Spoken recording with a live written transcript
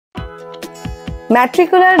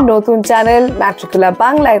ম্যাট্রিকুলার নতুন চ্যানেল ম্যাট্রিকুলা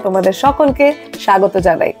বাংলায় তোমাদের সকলকে স্বাগত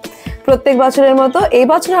জানাই। প্রত্যেক বছরের মতো এই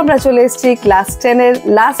বছর আমরা চলে এসেছি ক্লাস 10 এর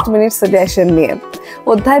লাস্ট মিনিট সাজেশন নিয়ে।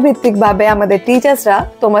 অধ্যায় ভিত্তিক ভাবে আমাদের টিচার্সরা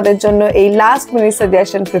তোমাদের জন্য এই লাস্ট মিনিট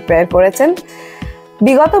সাজেশন প্রিপেয়ার করেছেন।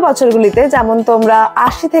 বিগত বছরগুলিতে যেমন তোমরা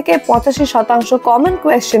 80 থেকে 85% কমন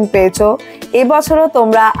কোয়েশ্চেন পেয়েছো, এবছরও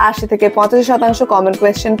তোমরা 80 থেকে 85% কমন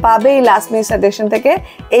কোয়েশ্চেন পাবে এই লাস্ট মিনিট সাজেশন থেকে,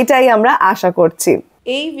 এটাই আমরা আশা করছি।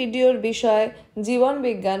 এই ভিডিওর বিষয় জীবন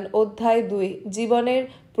বিজ্ঞান অধ্যায় 2 জীবনের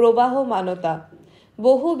প্রবাহমানতা।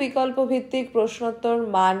 বহু বিকল্প ভিত্তিক প্রশ্নোত্তর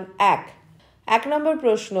মান 1 নম্বর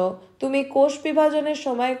প্রশ্ন, তুমি কোষ বিভাজনের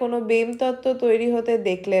সময় কোনো বেম তত্ত্ব তৈরি হতে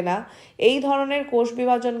দেখলে না। এই ধরনের কোষ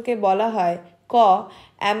বিভাজনকে বলা হয় ক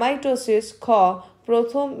অ্যামাইটোসিস, খ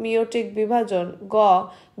প্রথম মিওটিক বিভাজন, গ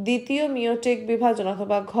দ্বিতীয় মিওটিক বিভাজন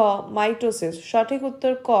অথবা ঘ মাইটোসিস। সঠিক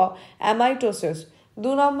উত্তর ক অ্যামাইটোসিস।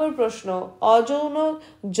 2 নম্বর প্রশ্ন, অযৌন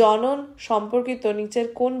জনন সম্পর্কিত নিচের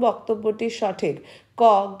কোন বক্তব্যটি সঠিক? ক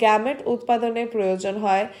গ্যামেট উৎপাদনে প্রয়োজন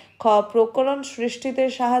হয়, খ প্রকরণ সৃষ্টিতে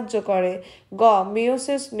সাহায্য করে, গ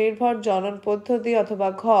মিওসিস নির্ভর জনন পদ্ধতি অথবা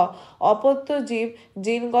ঘ অপত্য জীব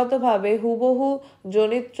জিনগতভাবে হুবহু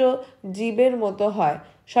জনিত্র জীবের মতো হয়।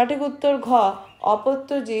 সঠিক উত্তর ঘ অপত্য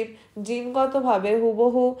জীব জিনগতভাবে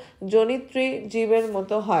হুবহু জনিত্রী জীবের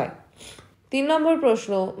মতো হয়। 3 নম্বর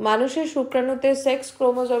প্রশ্ন, মানুষের শুক্রাণুতে সেক্স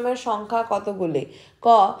ক্রোমোজোমের সংখ্যা কতগুলি? ক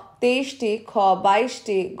 23টি, খ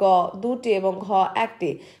 22টি, গ 2টি এবং ঘ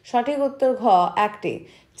 1টি। সঠিক উত্তর ঘ 1টি।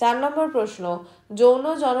 4 নম্বর প্রশ্ন, যৌন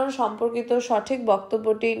জনন সম্পর্কিত সঠিক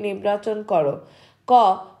বক্তব্যটি নির্বাচন করো। ক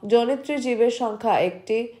জনিত্রী জীবের সংখ্যা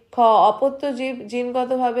 1টি, খ অপত্য জীব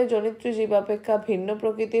জিনগতভাবে জনিত্রী জীব অপেক্ষা ভিন্ন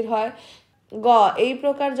প্রকৃতির হয়, গ এই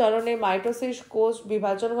প্রকার জননে মাইটোসিস কোষ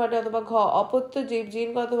বিভাজন ঘটে অথবা ঘ অপত্য জীব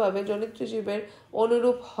জিনগতভাবে জনিত্রী জীবের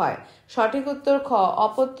অনুরূপ হয়। সঠিক উত্তর খ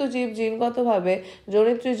অপত্য জীব জিনগতভাবে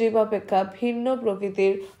জনিত্রী জীব অপেক্ষা ভিন্ন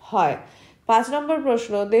প্রকৃতির হয়। 5 নম্বর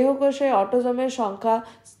প্রশ্ন, দেহকোষে অটোজোমের সংখ্যা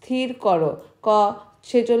স্থির করো। ক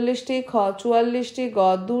 46টি, খ 44টি, গ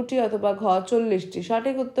 2টি অথবা ঘ 40টি।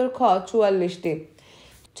 সঠিক উত্তর খ 44টি।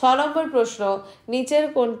 6 নম্বর প্রশ্ন, নিচের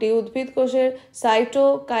কোনটি উদ্ভিদ কোষের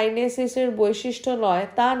সাইটোকাইনেসিসের বৈশিষ্ট্য নয়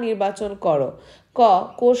তা নির্বাচন করো। ক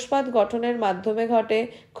কোষপাত গঠনের মাধ্যমে ঘটে,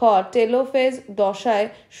 খ টেলোফেজ দশায়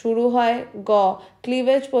শুরু হয়, গ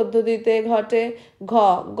ক্লিভেজ পদ্ধতিতে ঘটে, ঘ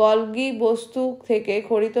গলগি বস্তু থেকে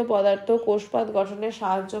খরিত পদার্থ কোষপাত গঠনে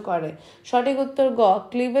সাহায্য করে। সঠিক উত্তর গ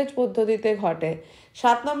ক্লিভেজ পদ্ধতিতে ঘটে।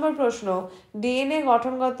 7 নম্বর প্রশ্ন, ডিএনএ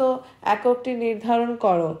গঠনগত এককটি নির্ধারণ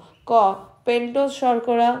করো। ক পেন্টোজ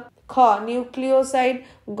শর্করা, খ নিউক্লিওসাইড,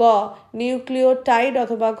 গ নিউক্লিওটাইড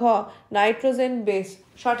অথবা ঘ নাইট্রোজেন বেস।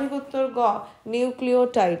 সঠিক উত্তর গ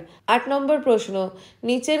নিউক্লিওটাইড। 8 নম্বর প্রশ্ন,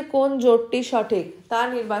 নিচের কোন জোটটি সঠিক তা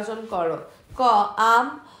নির্বাচন করো। ক আম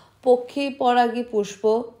পক্ষী পরাগী পুষ্প,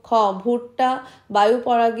 খ ভুট্টা বায়ু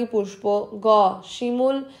পরাগী পুষ্প, গ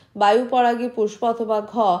শিমুল বায়ু পরাগী পুষ্প অথবা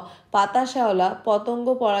ঘ পাতা শ্যাওলা পতঙ্গ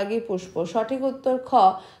পরাগী পুষ্প। সঠিক উত্তর খ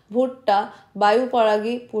ভুট্টা বায়ু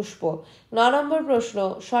পরাগী পুষ্প। 9 নম্বর প্রশ্ন,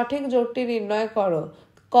 সঠিক জোটটি নির্ণয় করো।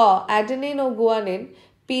 ক অ্যাডেনিন ও গুয়ানিন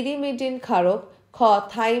পিরিমিডিন ক্ষারক, খ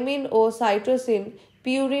থাইমিন ও সাইটোসিন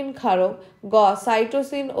পিউরিন ক্ষারক, গ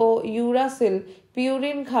সাইটোসিন ও ইউরাসিল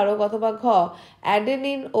পিউরিন ক্ষারক অথবা ঘ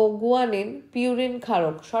অ্যাডেনিন ও গুয়ানিন পিউরিন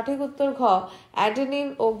ক্ষারক। সঠিক উত্তর ঘ অ্যাডেনিন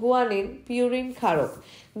ও গুয়ানিন পিউরিন ক্ষারক।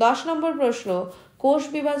 10 নম্বর প্রশ্ন, কোষ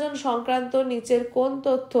বিভাজন সংক্রান্ত নিচের কোন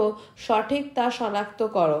তথ্য সঠিক তা শনাক্ত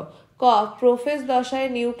করো। ক প্রোফেজ দশায়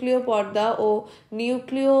নিউক্লিয় পর্দা ও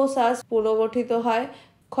নিউক্লিওসাস পুনর্গঠিত হয়,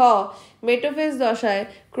 খ মেটোফেজ দশায়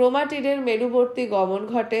ক্রোমাটিডের মেরুবর্তী গমন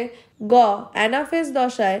ঘটে, গ অ্যানাফেজ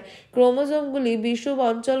দশায় ক্রোমোজোমগুলি বিষুব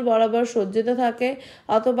অঞ্চল বরাবর সজ্জিত থাকে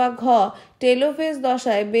অথবা ঘ টেলোফেজ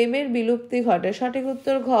দশায় বেমের বিলুপ্তি ঘটে। সঠিক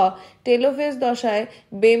উত্তর ঘ টেলোফেজ দশায়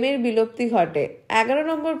বেমের বিলুপ্তি ঘটে। 11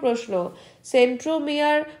 নম্বর প্রশ্ন,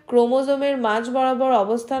 সেন্ট্রোমিয়ার ক্রোমোজোমের মাঝ বরাবর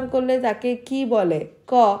অবস্থান করলে তাকে কি বলে?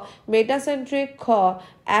 ক মেটাসেন্ট্রিক, খ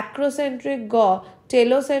অ্যাক্রোসেন্ট্রিক, গ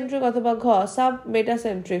টেলোসেন্ট্রিক অথবা ঘ সাব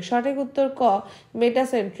মেটাসেন্ট্রিক। সঠিক উত্তর ক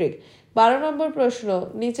মেটাসেন্ট্রিক। 12 নম্বর প্রশ্ন,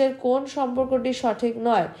 নিচের কোন সম্পর্কটি সঠিক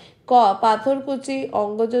নয়? ক পাথরকুচি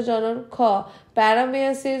অঙ্গজ জনন, খ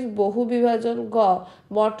প্যারামেয়াসিস বহু বিভাজন, গ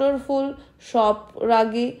মটর ফুল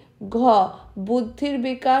স্বপরাগী, ঘ বুদ্ধির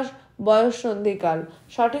বিকাশ বয়ঃসন্ধিকাল।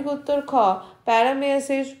 সঠিক উত্তর খ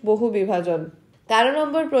প্যারামেয়াসিস বহু বিভাজন। 13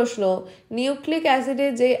 নম্বর প্রশ্ন, নিউক্লিক অ্যাসিডে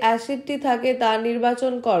যে অ্যাসিডটি থাকে তা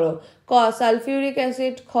নির্বাচন করো। ক সালফিউরিক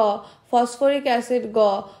অ্যাসিড, খ ফসফরিক অ্যাসিড, গ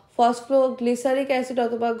ফসফোগ্লিসারিক অ্যাসিড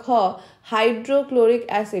অথবা ঘ হাইড্রোক্লোরিক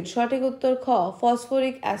অ্যাসিড। সঠিক উত্তর খ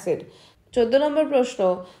ফসফরিক অ্যাসিড। 14 নম্বর প্রশ্ন,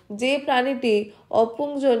 যে প্রাণীটি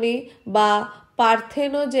অপুংজনী বা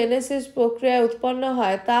পার্থেনোজেনেসিস প্রক্রিয়ায় উৎপন্ন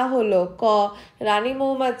হয় তা হলো ক রানী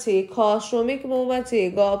মৌমাছি, খ শ্রমিক মৌমাছি,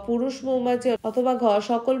 গ পুরুষ মৌমাছি অথবা ঘ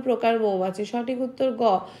সকল প্রকার মৌমাছি। সঠিক উত্তর গ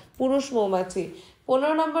পুরুষ মৌমাছি।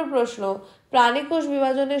 15 নম্বর প্রশ্ন, প্রাণীকোষ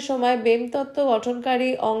বিভাজনের সময় বেমতত্ত্ব গঠনকারী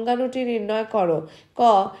অঙ্গাণুটি নির্ণয় করো। ক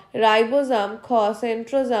রাইবোজাম, খ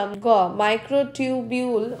সেন্ট্রোজাম, গ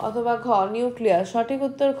মাইক্রোটিউবিউল অথবা ঘ নিউক্লিয়াস। সঠিক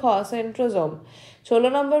উত্তর খ সেন্ট্রোজোম।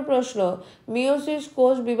 16 নম্বর প্রশ্ন, মিওসিস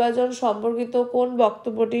কোষ বিভাজন সম্পর্কিত কোন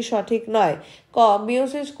বক্তব্যটি সঠিক নয়। ক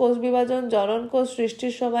মিওসিস কোষ বিভাজন জনন কোষ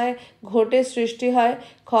সৃষ্টির সময় ঘটে সৃষ্টি হয়।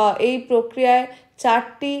 খ এই প্রক্রিয়ায়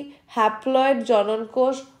 4টি হ্যাপ্লয়েড জনন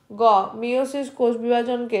কোষ। গ মিওসিস কোষ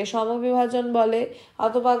বিভাজনকে সমবিভাজন বলে।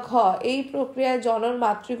 অথবা ঘ এই প্রক্রিয়ায় জনন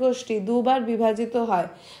মাতৃকোষটি দুবার বিভাজিত হয়।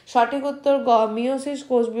 সঠিক উত্তর গ মিওসিস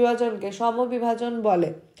কোষ বিভাজনকে সমবিভাজন বলে।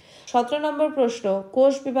 17 নম্বর প্রশ্ন,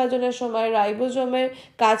 কোষ বিভাজনের সময় রাইবোজোমের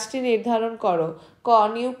কাজটি নির্ধারণ করো। ক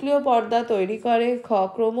নিউক্লিয় পর্দা তৈরি করে, খ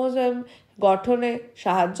ক্রোমোজোম গঠনে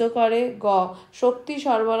সাহায্য করে, গ শক্তি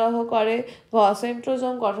সরবরাহ করে, ঘ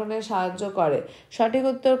সেন্ট্রোজোম গঠনে সাহায্য করে। সঠিক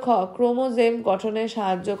উত্তর খ ক্রোমোজোম গঠনে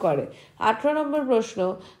সাহায্য করে। 18 নম্বর প্রশ্ন,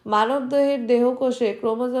 মানবদেহের দেহকোষে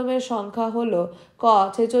ক্রোমোজোমের সংখ্যা হলো ক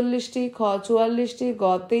 46টি, খ 44টি, গ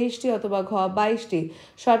 23টি অথবা ঘ 22টি।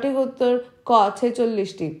 সঠিক উত্তর ক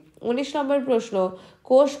 46টি। 19 নম্বর প্রশ্ন,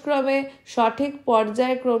 কোষক্রমে সঠিক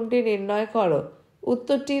পর্যায়ক্রমটি নির্ণয় করো।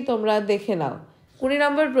 উত্তরটি তোমরা দেখে নাও। 20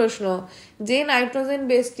 নম্বর প্রশ্ন, যে নাইট্রোজেন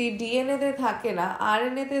বেসটি ডিএনএতে থাকে না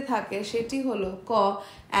আরএনএতে থাকে সেটি হলো ক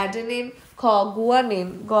অ্যাডেনিন, খ গুয়ানিন,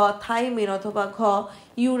 গ থাইমিন অথবা ঘ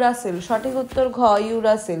ইউরাসিল। সঠিক উত্তর ঘ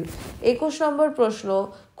ইউরাসিল। 21 নম্বর প্রশ্ন,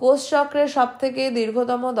 কোষ চক্রের সবথেকে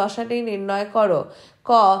দীর্ঘতম দশাটি নির্ণয় করো।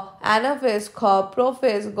 ক অ্যানাফেজ, খ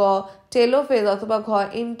প্রোফেজ, গ টেলোফেজ অথবা ঘ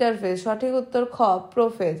ইন্টারফেজ। সঠিক উত্তর খ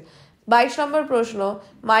প্রোফেজ। 22 নম্বর প্রশ্ন,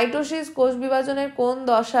 মাইটোসিস কোষ বিভাজনের কোন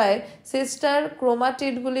দশায় সিস্টার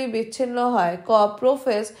ক্রোমাটিডগুলি বিচ্ছিন্ন হয়। ক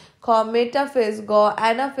প্রোফেজ, খ মেটাফেজ, গ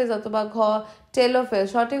অ্যানাফেজ অথবা ঘ টেলোফেজ।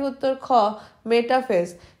 সঠিক উত্তর খ মেটাফেজ।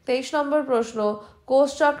 23 নম্বর প্রশ্ন, কোষ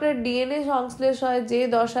চক্রের ডিএনএ সংশ্লেষ হয় যে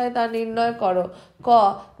দশায় তা নির্ণয় করো। ক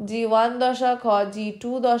G1 দশা, খ G2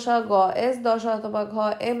 দশা, গ S দশা অথবা ঘ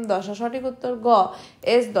M দশা। সঠিক উত্তর গ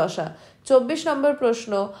S দশা। 24 নম্বর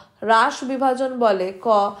প্রশ্ন, হ্রাস বিভাজন বলে। ক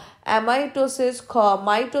অ্যামাইটোসিস, খ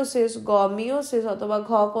মাইটোসিস, গ মিওসিস অথবা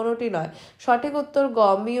ঘ কোনোটি নয়। সঠিক উত্তর গ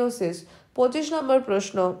মিওসিস। 25 নম্বর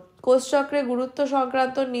প্রশ্ন, কোষচক্রে গুরুত্ব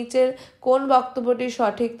সংক্রান্ত নিচের কোন বক্তব্যটি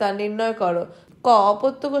সঠিক তা নির্ণয় করো। ক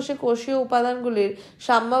অপত্য কোষে কোষীয় উপাদানগুলির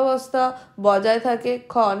সাম্যাবস্থা বজায় থাকে,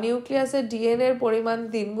 খ নিউক্লিয়াসের ডিএনএর পরিমাণ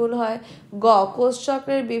 3 গুণ হয়, গ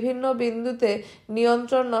কোষচক্রের বিভিন্ন বিন্দুতে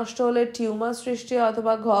নিয়ন্ত্রণ নষ্ট হলে টিউমার সৃষ্টি হয়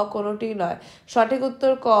অথবা ঘ কোনোটি নয়। সঠিক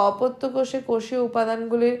উত্তর ক অপত্য কোষে কোষীয়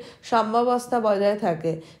উপাদানগুলির সাম্যাবস্থা বজায়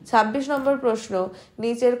থাকে। 26 নম্বর প্রশ্ন,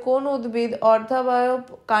 নিচের কোন উদ্ভিদ অর্ধাবয়ব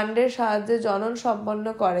কাণ্ডের সাহায্যে জনন সম্পন্ন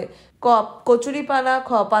করে। ক কচুরিপানা,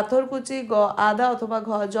 খ পাথরকুচি, গ আদা অথবা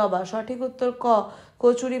ঘ জবা। সঠিক উত্তর ক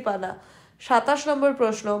কচুরিপানা। 27 নম্বর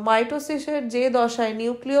প্রশ্ন, মাইটোসিসের যে দশায়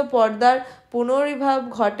নিউক্লিয় পর্দার পুনরিভাব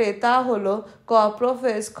ঘটে তা হলো ক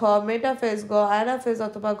প্রোফেজ, খ মেটাফেজ, গ অ্যানাফেজ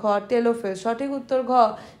অথবা ঘ টেলোফেজ। সঠিক উত্তর ঘ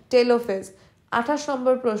টেলোফেজ। 28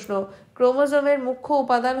 নম্বর প্রশ্ন, ক্রোমোজোমের মুখ্য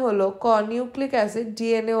উপাদান হলো ক নিউক্লিক অ্যাসিড,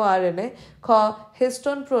 ডিএনএ ও আরএনএ, খ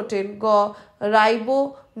হিস্টোন প্রোটিন, গ রাইবো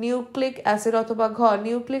নিউক্লিক অ্যাসিড অথবা ঘ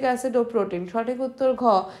নিউক্লিক অ্যাসিড ও প্রোটিন। সঠিক উত্তর ঘ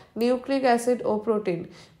নিউক্লিক অ্যাসিড ও প্রোটিন।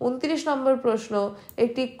 29 নম্বর প্রশ্ন,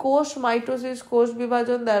 একটি কোষ মাইটোসিস কোষ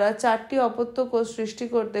বিভাজন দ্বারা 4টি অপত্য কোষ সৃষ্টি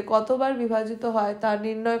করতে কতবার বিভাজিত হয় তা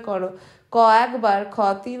নির্ণয় করো। ক 1 বার, খ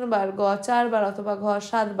 3 বার, গ 4 বার অথবা ঘ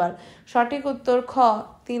 7 বার। সঠিক উত্তর খ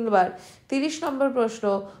 3 বার। 30 নম্বর প্রশ্ন,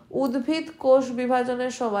 উদ্ভিদ কোষ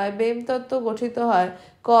বিভাজনের সময় বেমতত্ত্ব গঠিত হয়।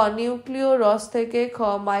 ক নিউক্লিয় রস থেকে, খ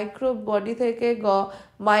মাইক্রো বডি থেকে, গ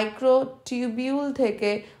মাইক্রো টিউবিউল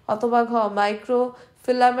থেকে অথবা ঘ মাইক্রো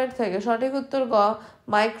ফিলামেন্ট থেকে। সঠিক উত্তর গ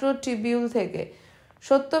মাইক্রো টিউবিউল থেকে।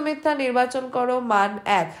 সত্য মিথ্যা নির্বাচন করো। মান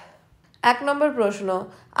 1। 1 নম্বর প্রশ্ন,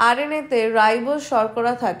 আরএনএতে রাইবোজ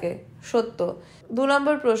শর্করা থাকে। সত্য। 2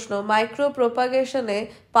 নম্বর প্রশ্ন, মাইক্রো প্রোপাগেশনে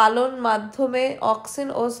পালন মাধ্যমে অক্সিন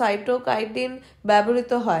ও সাইটোকাইটিন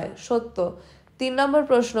ব্যবহৃত হয়। সত্য। 3 নম্বর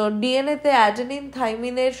প্রশ্ন, ডিএনএতে অ্যাডেনিন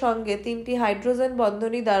থাইমিনের সঙ্গে 3টি হাইড্রোজেন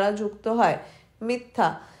বন্ধনী দ্বারা যুক্ত হয়। মিথ্যা।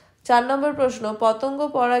 4 নম্বর প্রশ্ন, পতঙ্গ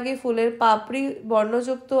পরাগী ফুলের পাপড়ি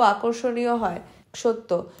বর্ণযুক্ত ও আকর্ষণীয় হয়। সত্য।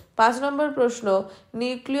 5 নম্বর প্রশ্ন,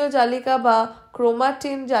 নিউক্লিয় জালিকা বা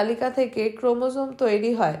ক্রোমাটিন জালিকা থেকে ক্রোমোজোম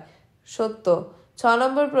তৈরি হয়। সত্য। 6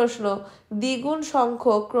 নম্বর প্রশ্ন, দ্বিগুণ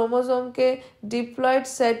সংখ্যক ক্রোমোজোমকে ডিপ্লয়েড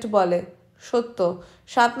সেট বলে। সত্য।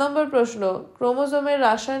 7 নম্বর প্রশ্ন, ক্রোমোজোমের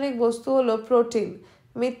রাসায়নিক বস্তু হলো প্রোটিন।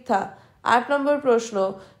 মিথ্যা। 8 নম্বর প্রশ্ন,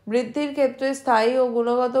 বৃদ্ধির ক্ষেত্রে স্থায়ী ও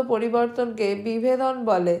গুণগত পরিবর্তনকে বিভেদন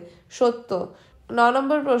বলে। সত্য। 9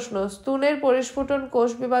 নম্বর প্রশ্ন, স্তূনের পরিস্ফুটন কোষ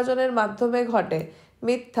বিভাজনের মাধ্যমে ঘটে।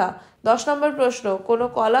 মিথ্যা। 10 নম্বর প্রশ্ন, কোনো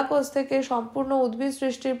কলা কোষ থেকে সম্পূর্ণ উদ্ভিদ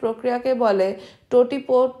সৃষ্টির প্রক্রিয়াকে বলে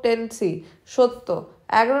টোটিপোটেন্সি। সত্য।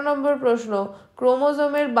 11 নম্বর প্রশ্ন,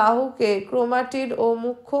 ক্রোমোজোমের বাহুকে ক্রোমাটিড ও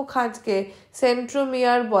মুখ্য খাঁজকে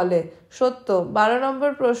সেন্ট্রোমিয়ার বলে। সত্য। 12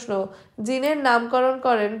 নম্বর প্রশ্ন, জিনের নামকরণ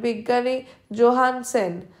করেন বিজ্ঞানী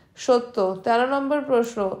জোহানসেন। সত্য। 13 নম্বর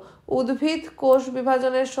প্রশ্ন, উদ্ভিদ কোষ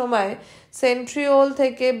বিভাজনের সময় সেন্ট্রিওল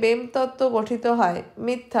থেকে বেমতত্ত্ব গঠিত হয়।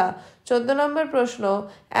 মিথ্যা। 14 নম্বর প্রশ্ন,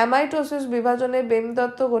 অ্যামাইটোসিস বিভাজনে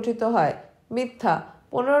বেমতত্ত্ব গঠিত হয়। মিথ্যা।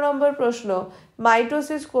 15 নম্বর প্রশ্ন,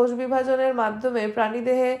 মাইটোসিস কোষ বিভাজনের মাধ্যমে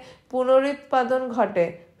প্রাণীদেহে পুনরুৎপাদন ঘটে।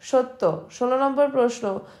 সত্য। 16 নম্বর প্রশ্ন,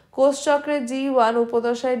 কোষচক্রে G1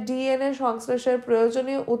 উপদশায় ডিএনএ সংশ্লেষের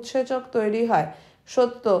প্রয়োজনীয় উৎসেচক তৈরি হয়।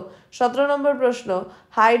 সত্য। 17 নম্বর প্রশ্ন,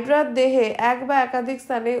 হাইড্রার দেহে এক বা একাধিক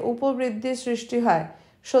স্থানে উপবৃদ্ধির সৃষ্টি হয়।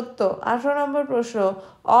 সত্য। 18 নম্বর প্রশ্ন,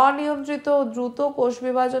 অনিয়ন্ত্রিত ও দ্রুত কোষ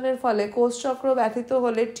বিভাজনের ফলে কোষচক্র ব্যথিত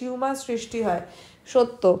হলে টিউমার সৃষ্টি হয়।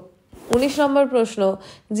 সত্য। 19 নম্বর প্রশ্ন,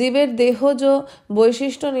 জীবের দেহজ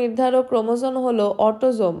বৈশিষ্ট্য নির্ধারক ক্রোমোজোম হলো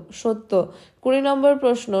অটোজোম। সত্য। 20 নম্বর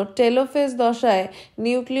প্রশ্ন, টেলোফেজ দশায়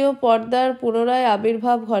নিউক্লিয় পর্দার পুনরায়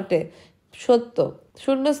আবির্ভাব ঘটে। সত্য।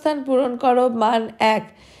 শূন্যস্থান পূরণ করো। মান 1।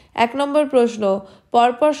 1 নম্বর প্রশ্ন,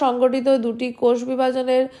 পরপর সংগঠিত দুটি কোষ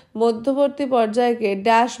বিভাজনের মধ্যবর্তী পর্যায়কে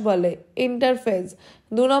ড্যাশ বলে। ইন্টারফেজ।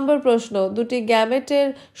 2 নম্বর প্রশ্ন, দুটি গ্যামেটের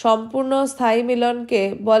সম্পূর্ণ স্থায়ী মিলনকে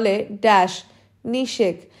বলে ড্যাশ।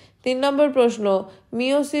 নিষেক। 3 নম্বর প্রশ্ন,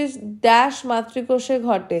 মিওসিস ড্যাশ মাতৃকোষে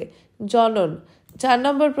ঘটে। জনন। 4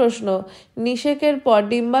 নম্বর প্রশ্ন, নিষেকের পর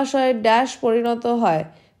ডিম্বাশয়ে ড্যাশ পরিণত হয়।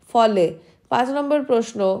 ফলে। 5 নম্বর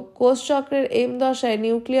প্রশ্ন, কোষচক্রের এম দশায়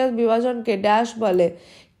নিউক্লিয়াস বিভাজনকে ড্যাশ বলে।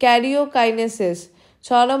 ক্যারিওকাইনেসিস।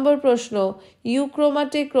 6 নম্বর প্রশ্ন,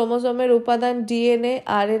 ইউক্রোমাটিক ক্রোমোজোমের উপাদান ডিএনএ,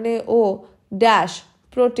 আরএনএ ও ড্যাশ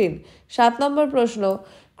প্রোটিন। 7 নম্বর প্রশ্ন,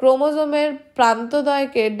 ক্রোমোজোমের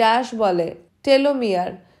প্রান্তদ্বয়কে ড্যাশ বলে।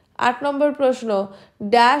 টেলোমিয়ার। 8 নম্বর প্রশ্ন,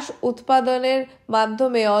 ড্যাশ উৎপাদনের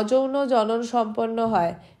মাধ্যমে অযৌন জনন সম্পন্ন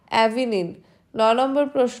হয়। অ্যাভিনিন। 9 নম্বর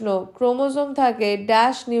প্রশ্ন, ক্রোমোজোম থাকে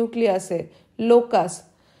ড্যাশ নিউক্লিয়াসে। লোকাস।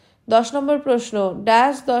 10 নম্বর প্রশ্ন,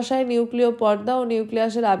 ড্যাশ দশায় নিউক্লিয় পর্দা ও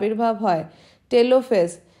নিউক্লিয়াসের আবির্ভাব হয়। টেলোফেজ।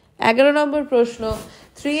 11 নম্বর প্রশ্ন,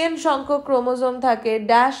 3n সংখ্যক ক্রোমোজোম থাকে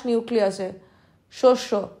ড্যাশ নিউক্লিয়াসে।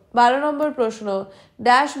 শস্য। 12 নম্বর প্রশ্ন,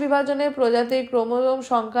 ড্যাশ বিভাজনের প্রজাতির ক্রোমোজোম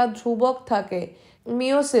সংখ্যা ধ্রুবক থাকে।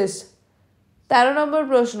 মিওসিস। 13 নম্বর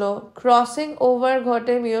প্রশ্ন, ক্রসিং ওভার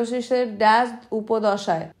ঘটে মিওসিসের ড্যাশ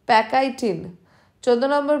উপদশায়। প্যাকাইটিন। 14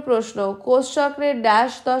 নম্বর প্রশ্ন, কোষচক্রের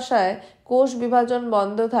ড্যাশ দশায় কোষ বিভাজন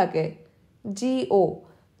বন্ধ থাকে। জিও।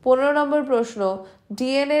 15 নম্বর প্রশ্ন,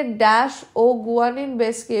 DNA dash O guanine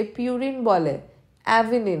বেসকে purine বলে।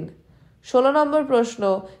 অ্যাভিনিন। 16 নম্বর প্রশ্ন,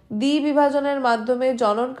 দ্বি বিভাজনের মাধ্যমে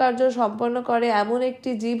জনন কার্য সম্পন্ন করে এমন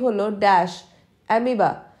একটি জীব হলো ড্যাশ।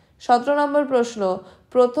 অ্যামিবা। 17 নম্বর প্রশ্ন,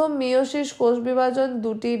 প্রথম মিওসিস কোষ বিভাজন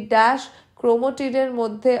দুটি ড্যাশ ক্রোমোটিডের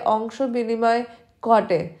মধ্যে অংশ বিনিময়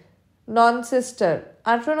ঘটে। নন সিস্টার।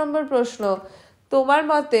 18 নম্বর প্রশ্ন, তোমার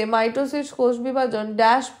মতে মাইটোসিস কোষ বিভাজন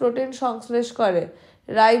ড্যাশ প্রোটিন সংশ্লেষ করে।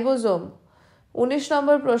 রাইবোজোম। 19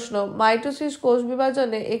 নম্বর প্রশ্ন, মাইটোসিস কোষ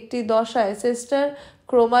বিভাজনে একটি দশায় সিস্টার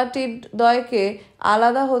ক্রোমাটিড দ্বয়কে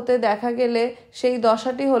আলাদা হতে দেখা গেলে সেই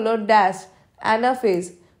দশাটি হলো ড্যাশ। অ্যানাফেজ।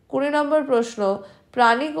 20 নম্বর প্রশ্ন,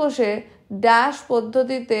 প্রাণী কোষে ড্যাশ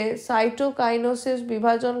পদ্ধতিতে সাইটোকাইনোসিস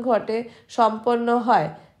বিভাজন ঘটে সম্পন্ন হয়।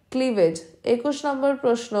 ক্লিভেজ। 21 নম্বর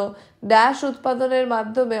প্রশ্ন, ড্যাশ উৎপাদনের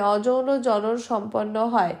মাধ্যমে অযৌন জনন সম্পন্ন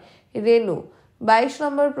হয়। রেণু। 22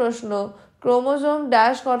 নম্বর প্রশ্ন, ক্রোমোজোম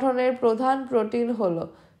ড্যাশ গঠনের প্রধান প্রোটিন হলো।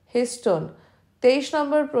 হিস্টোন। 23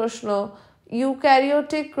 নম্বর প্রশ্ন,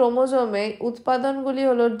 ইউক্যারিওটিক ক্রোমোজোমে উৎপাদনগুলি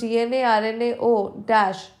হলো ডিএনএ, আরএনএ ও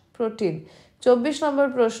ড্যাশ প্রোটিন। 24 নম্বর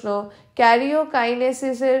প্রশ্ন,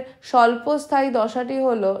 ক্যারিওকাইনেসিসের স্বল্পস্থায়ী দশাটি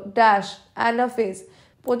হলো ড্যাশ অ্যানাফেজ।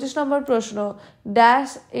 25 নম্বর প্রশ্ন, ড্যাশ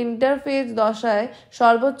ইন্টারফেজ দশায়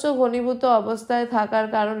সর্বোচ্চ ঘনীভূত অবস্থায় থাকার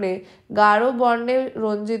কারণে গাঢ় বর্ণে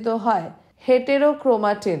রঞ্জিত হয়।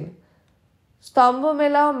 হেটেরোক্রোমাটিন। স্তম্ভ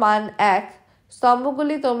মেলাও। মান 1।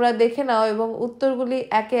 স্তম্ভগুলি তোমরা দেখে নাও এবং উত্তরগুলি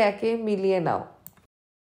একে একে মিলিয়ে নাও।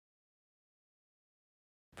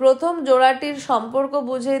 প্রথম জোড়াটির সম্পর্ক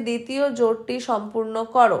বুঝে দ্বিতীয় জোড়টি সম্পূর্ণ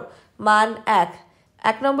করো। মান 1।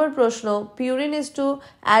 1 নম্বর প্রশ্ন, purine is two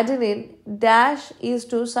adenine dash is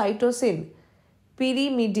two cytosine.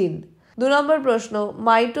 Pyrimidine. 2 নম্বর প্রশ্ন,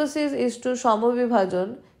 mitosis is two সমবিভাজন,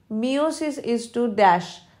 meiosis is to dash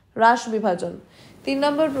হ্রাস বিভাজন। 3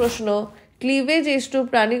 নম্বর প্রশ্ন, cleavage is two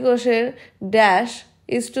প্রাণীকোষের dash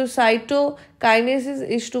is to cytokinesis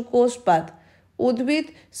is to কোষ পাত, উদ্ভিদ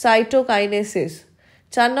সাইটোকাইনেসিস।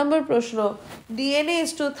 4 নম্বর প্রশ্ন, DNA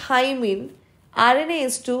is to thymine, RNA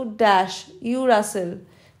is to dash ইউরাসেল।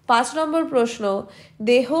 5 নম্বর প্রশ্ন,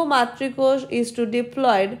 দেহ মাতৃকোষ is to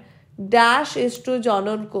diploid, dash is to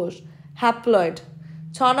জনন কোষ হ্যাপ্লয়েড।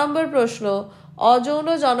 6 নম্বর প্রশ্ন, অযৌন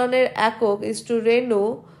জননের একক is to রেণু,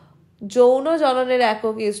 যৌন জননের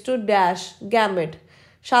একক is to ড্যাশ গ্যামেট।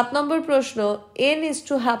 7 নম্বর প্রশ্ন, N is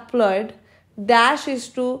to haploid, dash is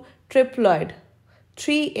to triploid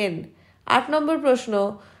 3N। 8 নম্বর প্রশ্ন,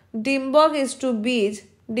 ডিম্বক is to বীজ,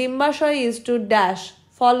 ডিম্বাশয় is to ড্যাশ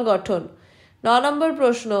ফল গঠন। 9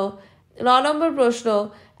 নম্বর প্রশ্ন,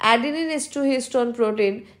 adenine is to histone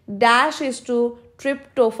protein, dash is to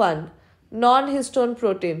ট্রিপ্টোফান non histone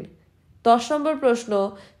protein. 10 নম্বর প্রশ্ন,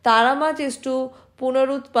 তারামাছ is to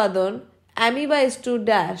পুনরুৎপাদন, amoeba is to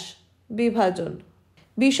dash বিভাজন।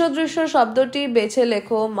 বিষদৃশ্য শব্দটি বেছে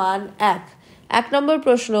লেখো মান 1। 1 নম্বর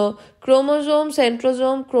প্রশ্ন, ক্রোমোজোম,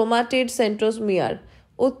 সেন্ট্রোজোম, ক্রোমাটিড, সেন্ট্রোমিয়ার,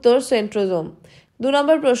 উত্তর সেন্ট্রোজোম। 2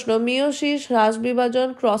 নম্বর প্রশ্ন, মিওসিস হ্রাস বিভাজন,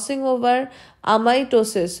 ক্রসিং ওভার,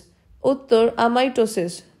 আমাইটোসিস, উত্তর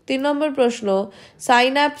আমাইটোসিস। 3 নম্বর প্রশ্ন,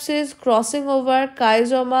 সাইন্যাপসিস, ক্রসিং ওভার,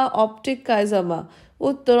 কাইজোমা, অপটিক কাইজোমা,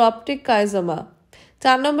 উত্তর অপটিক কাইজোমা।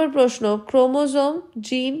 4 নম্বর প্রশ্ন, ক্রোমোজোম,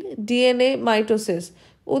 জিন, ডিএনএ, মাইটোসিস,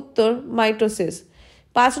 উত্তর মাইটোসিস।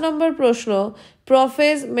 5 নম্বর প্রশ্ন,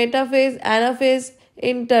 প্রোফেজ, মেটাফেজ, অ্যানাফেজ,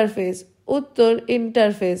 ইন্টারফেজ, উত্তর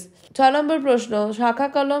ইন্টারফেজ। 6 নম্বর প্রশ্ন, শাখা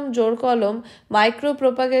কলম, জোড় কলম, মাইক্রো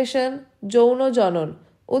প্রোপাগেশন, যৌন জনন,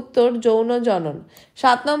 উত্তর যৌন জনন।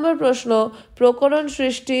 7 নম্বর প্রশ্ন, প্রকরণ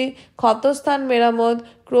সৃষ্টি, ক্ষতস্থান মেরামত,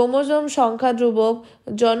 ক্রোমোজোম সংখ্যা ধ্রুবক,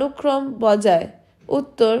 জনুক্রম বজায়,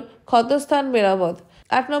 উত্তর ক্ষতস্থান মেরামত।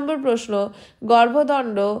 8 নম্বর প্রশ্ন,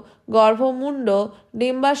 গর্ভদণ্ড, গর্ভমুণ্ড,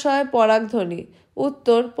 ডিম্বাশয়, পরাগধ্বনি,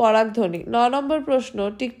 উত্তর পরাগধ্বনি। 9 নম্বর প্রশ্ন,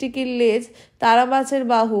 টিকটিকির লেজ, তারামাছের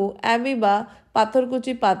বাহু, অ্যামিবা,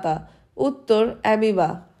 পাথরকুচি পাতা, উত্তর অ্যামিবা।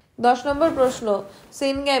 10 নম্বর প্রশ্ন,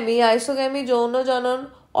 সিনগ্যামি, আইসোগ্যামি, যৌন জনন,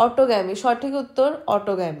 অটোগ্যামি, সঠিক উত্তর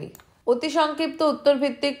অটোগ্যামি। অতি সংক্ষিপ্ত উত্তর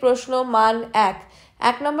ভিত্তিক প্রশ্ন মান 1।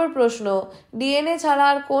 1 নম্বর প্রশ্ন, ডিএনএ ছাড়া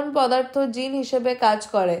আর কোন পদার্থ জিন হিসেবে কাজ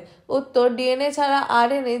করে, উত্তর ডিএনএ ছাড়া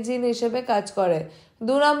আরএনএ জিন হিসেবে কাজ করে।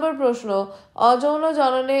 2 নম্বর প্রশ্ন, অযৌন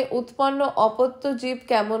জননে উৎপন্ন অপত্য জীব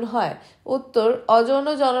কেমন হয়, উত্তর অযৌন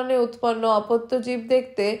জননে উৎপন্ন অপত্য জীব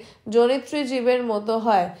দেখতে জনিত্রী জীবের মতো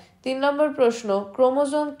হয়। 3 নম্বর প্রশ্ন,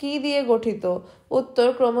 ক্রোমোজোম কি দিয়ে গঠিত, উত্তর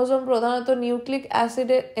ক্রোমোজোম প্রধানত নিউক্লিক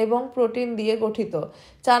অ্যাসিড এবং প্রোটিন দিয়ে গঠিত।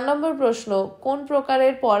 4 নম্বর প্রশ্ন, কোন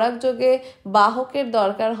প্রকারের পরাগযোগে বাহকের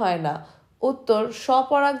দরকার হয় না, উত্তর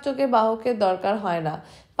স্বপরাগযোগে বাহকের দরকার হয় না।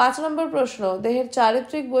 5 নম্বর প্রশ্ন, দেহের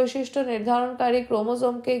চারিত্রিক বৈশিষ্ট্য নির্ধারণকারী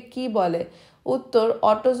ক্রোমোজোমকে কি বলে, উত্তর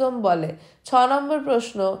অটোজোম বলে। 6 নম্বর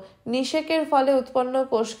প্রশ্ন, নিষেকের ফলে উৎপন্ন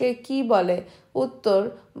কোষকে কি বলে, উত্তর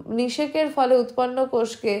নিষেকের ফলে উৎপন্ন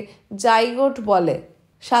কোষকে জাইগোট বলে।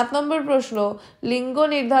 7 নম্বর প্রশ্ন, লিঙ্গ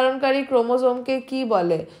নির্ধারণকারী ক্রোমোজোমকে কি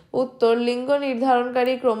বলে, উত্তর লিঙ্গ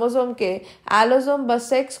নির্ধারণকারী ক্রোমোজোমকে অ্যালোজোম বা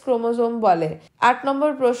সেক্স ক্রোমোজোম বলে। 8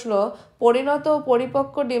 নম্বর প্রশ্ন, পরিণত ও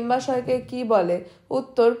পরিপক্ক ডিম্বাশয়কে কি বলে,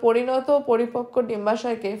 উত্তর পরিণত ও পরিপক্ক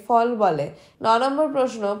ডিম্বাশয়কে ফল বলে। 9 নম্বর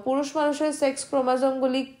প্রশ্ন, পুরুষ মানুষের সেক্স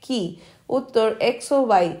ক্রোমোজোমগুলি কি, উত্তর এক্স ও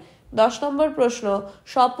ওয়াই। 10 নম্বর প্রশ্ন,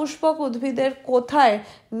 সপুষ্পক উদ্ভিদের কোথায়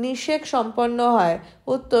নিষেক সম্পন্ন হয়,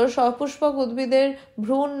 উত্তর সপুষ্পক উদ্ভিদের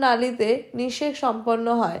ভ্রূণ নালীতে নিষেক সম্পন্ন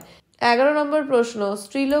হয়। 11 নম্বর প্রশ্ন,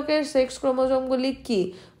 স্ত্রীলোকের সেক্স ক্রোমোজোমগুলি কি,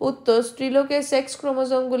 উত্তর স্ত্রীলোকের সেক্স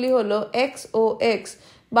ক্রোমোজোমগুলি হলো এক্স ও এক্স।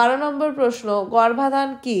 12 নম্বর প্রশ্ন, গর্ভাধান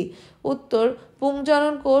কি, উত্তর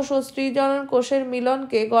পুংজনন কোষ ও স্ত্রীজনন কোষের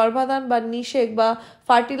মিলনকে গর্ভাধান বা নিষেক বা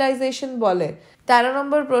ফার্টিলাইজেশন বলে। 13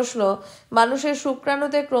 নম্বর প্রশ্ন, মানুষের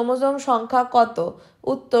শুক্রাণুতে ক্রোমোজোম সংখ্যা কত,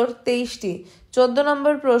 উত্তর 23টি। 14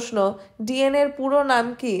 নম্বর প্রশ্ন, ডিএনএর পুরো নাম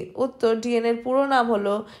কি, উত্তর ডিএনএর পুরো নাম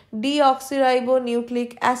হলো ডিঅক্সিরাইবো নিউক্লিক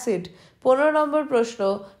অ্যাসিড। 15 নম্বর প্রশ্ন,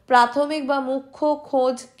 প্রাথমিক বা মুখ্য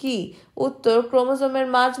খোঁজ কি, উত্তর ক্রোমোজোমের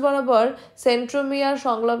মাঝ বরাবর সেন্ট্রোমিয়ার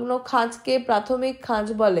সংলগ্ন খাঁজকে প্রাথমিক খাঁজ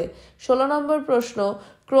বলে। 16 নম্বর প্রশ্ন,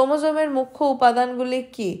 ক্রোমোজোমের মুখ্য উপাদানগুলি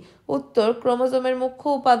কি, উত্তর ক্রোমোজোমের মুখ্য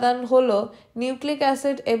উপাদান হলো নিউক্লিক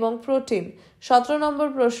অ্যাসিড এবং প্রোটিন। 17 নম্বর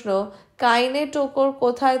প্রশ্ন, কাইনেটোকোর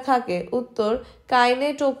কোথায় থাকে, উত্তর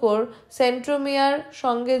কাইনেটোকোর সেন্ট্রোমিয়ার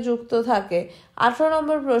সঙ্গে যুক্ত থাকে। 18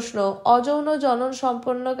 নম্বর প্রশ্ন, অযৌন জনন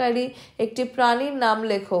সম্পন্নকারী একটি প্রাণীর নাম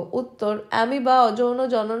লেখো, উত্তর অ্যামিবা অযৌন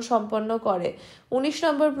জনন সম্পন্ন করে। 19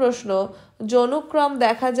 নম্বর প্রশ্ন, যৌনুক্রম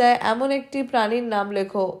দেখা যায় এমন একটি প্রাণীর নাম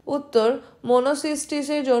লেখো, উত্তর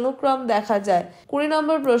মোনোসিস্টিসে যৌনুক্রম দেখা যায়। 20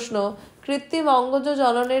 নম্বর প্রশ্ন, কৃত্রিম অঙ্গজ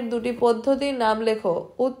জননের দুটি পদ্ধতির নাম লেখো।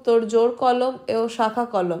 উত্তর জোর কলম ও শাখা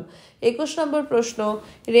কলম। 21 নম্বর প্রশ্ন,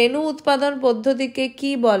 রেণু উৎপাদন পদ্ধতিকে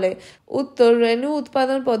কি বলে? উত্তর রেণু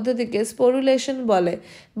উৎপাদন পদ্ধতিকে স্পোরুলেশন বলে।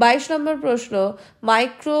 22 নম্বর প্রশ্ন,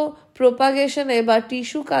 মাইক্রো প্রোপাগেশনে বা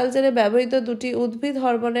টিস্যু কালচারে ব্যবহৃত দুটি উদ্ভিদ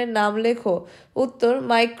হরমোনের নাম লেখো। উত্তর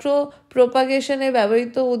মাইক্রো প্রোপাগেশনে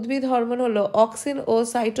ব্যবহৃত উদ্ভিদ হরমোন হলো অক্সিন ও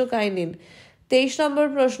সাইটোকাইনিন। 23 নম্বর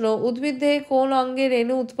প্রশ্ন, উদ্ভিদ দেহে কোন অঙ্গে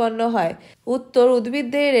রেণু উৎপন্ন হয়? উত্তর উদ্ভিদ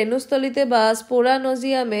দেহে রেণুস্থলিতে বা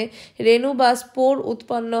স্পোরানোজিয়ামে রেণু বা স্পোর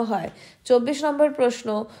উৎপন্ন হয়। 24 নম্বর প্রশ্ন,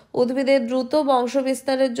 উদ্ভিদের দ্রুত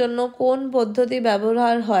বংশবিস্তারের জন্য কোন পদ্ধতি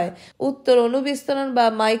ব্যবহার হয়? উত্তর অণুবিস্তরণ বা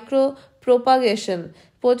মাইক্রো প্রোপাগেশন।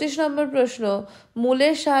 25 নম্বর প্রশ্ন,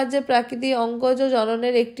 মূলের সাহায্যে প্রাকৃতিক অঙ্গজ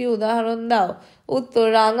জননের একটি উদাহরণ দাও। উত্তর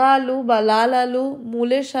রাঙা আলু বা লাল আলু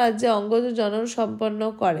মূলের সাহায্যে অঙ্গজ জনন সম্পন্ন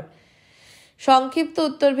করে। সংক্ষিপ্ত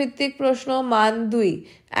উত্তর ভিত্তিক প্রশ্ন মান 2।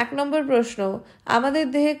 1 নম্বর প্রশ্ন, আমাদের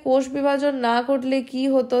দেহে কোষ বিভাজন না ঘটলে কি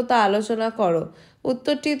হতো তা আলোচনা করো।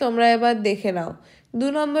 উত্তরটি তোমরা এবার দেখে নাও। 2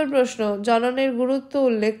 নম্বর প্রশ্ন, জননের গুরুত্ব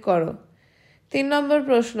উল্লেখ করো। 3 নম্বর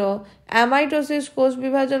প্রশ্ন, অ্যামাইটোসিস কোষ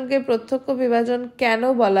বিভাজনকে প্রত্যক্ষ বিভাজন কেন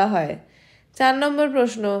বলা হয়? 4 নম্বর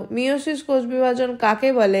প্রশ্ন, মিওসিস কোষ বিভাজন কাকে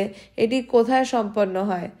বলে? এটি কোথায় সম্পন্ন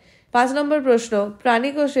হয়? 5 নম্বর প্রশ্ন,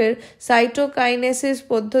 প্রাণীকোষের সাইটোকাইনেসিস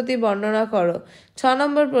পদ্ধতি বর্ণনা করো। 6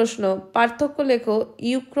 নম্বর প্রশ্ন, পার্থক্য লেখো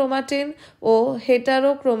ইউক্রোমাটিন ও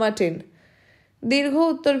হেটারোক্রোমাটিন। দীর্ঘ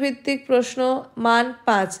উত্তরভিত্তিক প্রশ্ন মান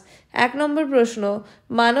 5। 1 নম্বর প্রশ্ন,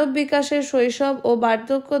 মানব বিকাশের শৈশব ও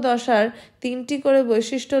বার্ধক্য দশার 3টি করে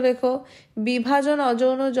বৈশিষ্ট্য লেখো। বিভাজন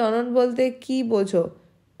অযৌন জনন বলতে কি বোঝো?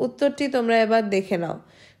 উত্তরটি তোমরা এবার দেখে নাও।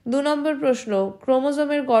 2 নম্বর প্রশ্ন,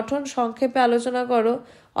 ক্রোমোজোমের গঠন সংক্ষেপে আলোচনা করো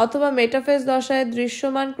অথবা মেটাফেজ দশায়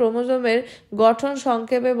দৃশ্যমান ক্রোমোজোমের গঠন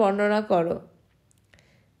সংক্ষেপে বর্ণনা করো।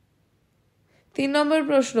 3 নম্বর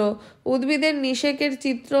প্রশ্ন, উদ্ভিদের নিষেকের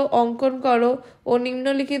চিত্র অঙ্কন করো ও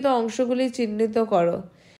নিম্নলিখিত অংশগুলি চিহ্নিত করো।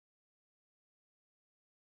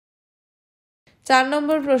 4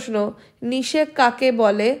 নম্বর প্রশ্ন, নিষেক কাকে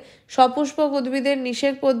বলে? সপুষ্পক উদ্ভিদের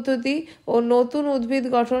নিষেক পদ্ধতি ও নতুন উদ্ভিদ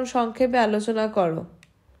গঠন সংক্ষেপে আলোচনা করো।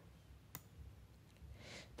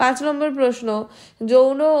 5 নম্বর প্রশ্ন,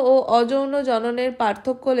 যৌন ও অযৌন জননের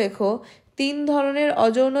পার্থক্য লেখো। 3 ধরনের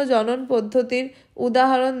অযৌন জনন পদ্ধতির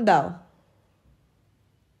উদাহরণ দাও।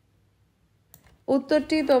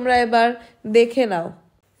 উত্তরটি তোমরা এবার দেখে নাও।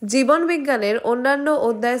 জীবন বিজ্ঞানের অন্যান্য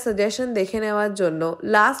অধ্যায় সাজেশন দেখে নেওয়ার জন্য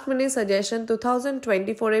লাস্ট মিনিট সাজেশন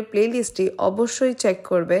 2024 এর প্লেলিস্টটি অবশ্যই চেক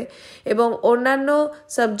করবে এবং অন্যান্য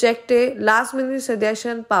সাবজেক্টে লাস্ট মিনিট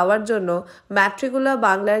সাজেশন পাওয়ার জন্য ম্যাট্রিকুলা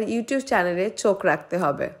বাংলার ইউটিউব চ্যানেলে চোখ রাখতে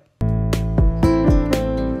হবে।